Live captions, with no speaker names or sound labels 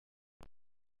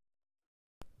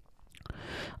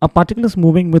A particle is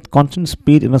moving with constant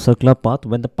speed in a circular path.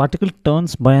 When the particle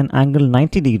turns by an angle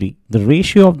 90 degree, the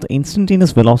ratio of the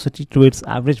instantaneous velocity to its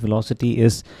average velocity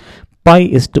is pi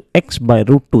is to x by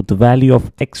root 2. The value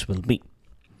of x will be.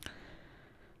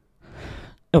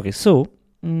 Okay, so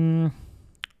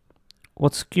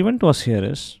what's given to us here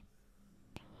is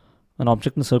an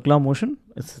object in circular motion.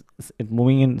 It's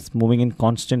moving in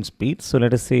constant speed. So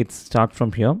let us say it starts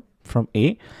from here, from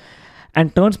A,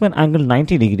 and turns by an angle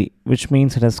 90 degree, which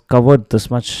means it has covered this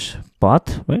much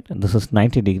path, right? And this is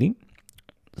 90 degree.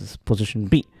 This is position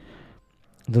B.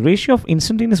 The ratio of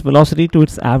instantaneous velocity to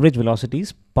its average velocity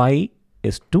is pi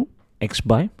is to x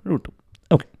by root 2.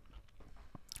 Okay.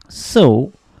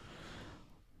 So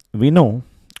we know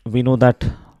that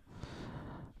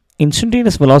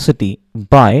instantaneous velocity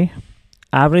by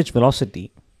average velocity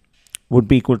would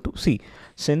be equal to, see,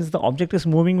 since the object is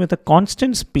moving with a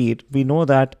constant speed, we know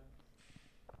that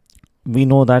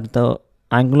the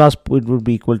angular speed would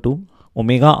be equal to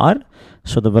omega r.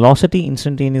 So the velocity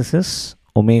instantaneous is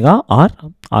omega r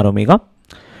omega.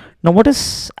 Now what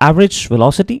is average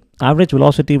velocity? Average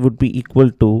velocity would be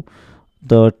equal to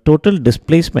the total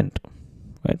displacement,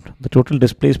 right? The total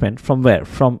displacement from where?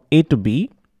 From A to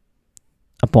B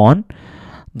upon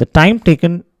the time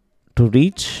taken to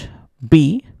reach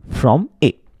B from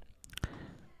A.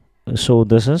 So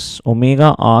this is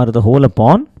omega r the whole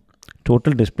upon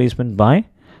total displacement by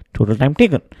total time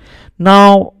taken.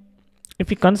 Now if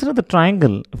we consider the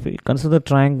triangle, AOB, if you consider the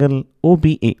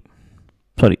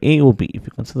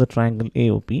triangle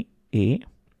AOB,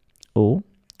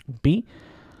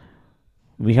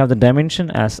 we have the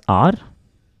dimension as r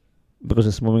because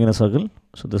it's moving in a circle.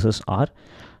 So this is r.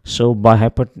 So by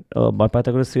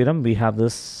Pythagoras theorem, we have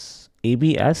this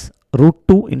AB as root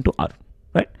 2 into r,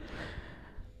 right?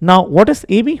 Now what is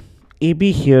AB?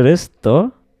 AB here is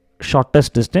the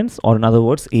shortest distance, or in other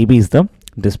words, AB is the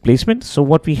displacement. So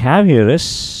what we have here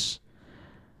is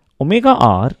omega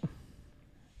r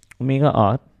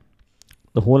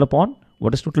the whole upon,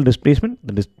 what is total displacement?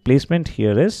 The displacement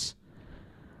here is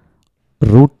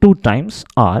root 2 times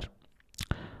r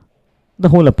the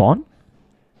whole upon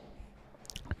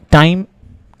time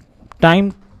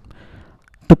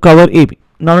to cover AB.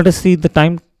 Now let us see the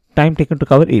time taken to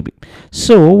cover AB.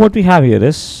 So what we have here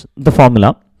is the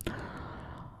formula.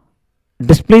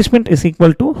 Displacement is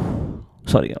equal to,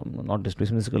 not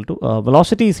displacement is equal to,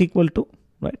 velocity is equal to,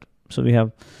 right? So we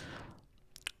have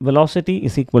velocity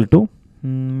is equal to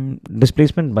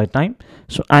displacement by time.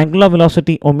 So angular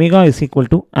velocity omega is equal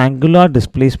to angular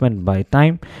displacement by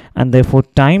time, and therefore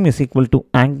time is equal to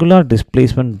angular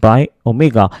displacement by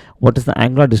omega. What is the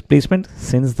angular displacement?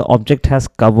 Since the object has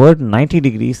covered 90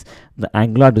 degrees, the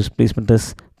angular displacement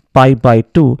is pi by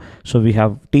 2. So we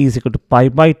have t is equal to pi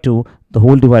by 2 the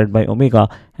whole divided by omega,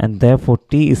 and therefore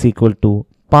t is equal to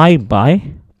pi by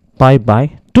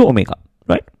 2 omega,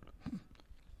 right?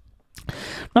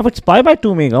 Now if it's pi by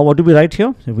 2 omega, what do we write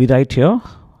here? We write here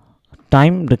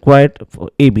time required for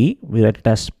AB, we write it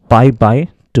as pi by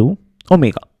 2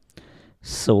 omega.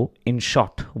 So in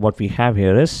short, what we have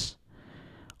here is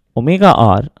omega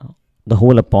r the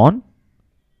whole upon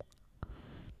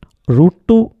root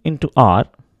 2 into r.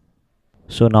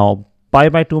 So now pi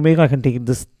by 2 omega, I can take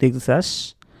this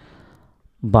as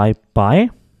by pi.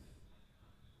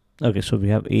 Okay, so we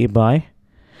have a by,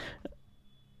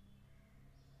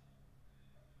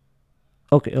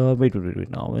 okay, wait,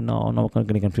 now I'm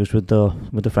getting confused with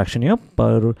the fraction here,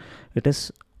 but it is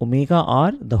omega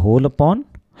r the whole upon,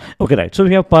 okay, right. So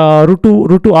we have root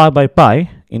 2 r by pi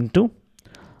into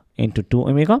 2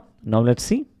 omega. Now let's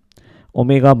see,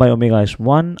 omega by omega is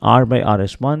 1, r by r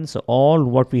is 1. So all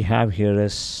what we have here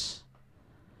is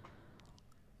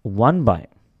 1 by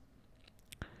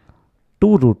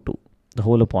 2 root 2 the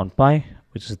whole upon pi,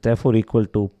 which is therefore equal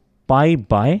to pi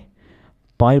by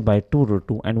 2 root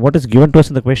 2. And what is given to us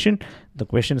in the question? The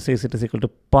question says it is equal to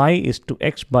pi is to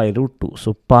x by root 2.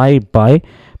 So pi by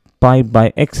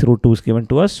x root 2 is given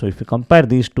to us. So if we compare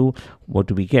these two, what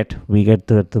do we get? We get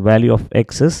that the value of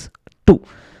x is 2.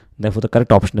 Therefore the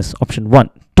correct option is option 1,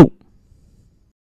 2.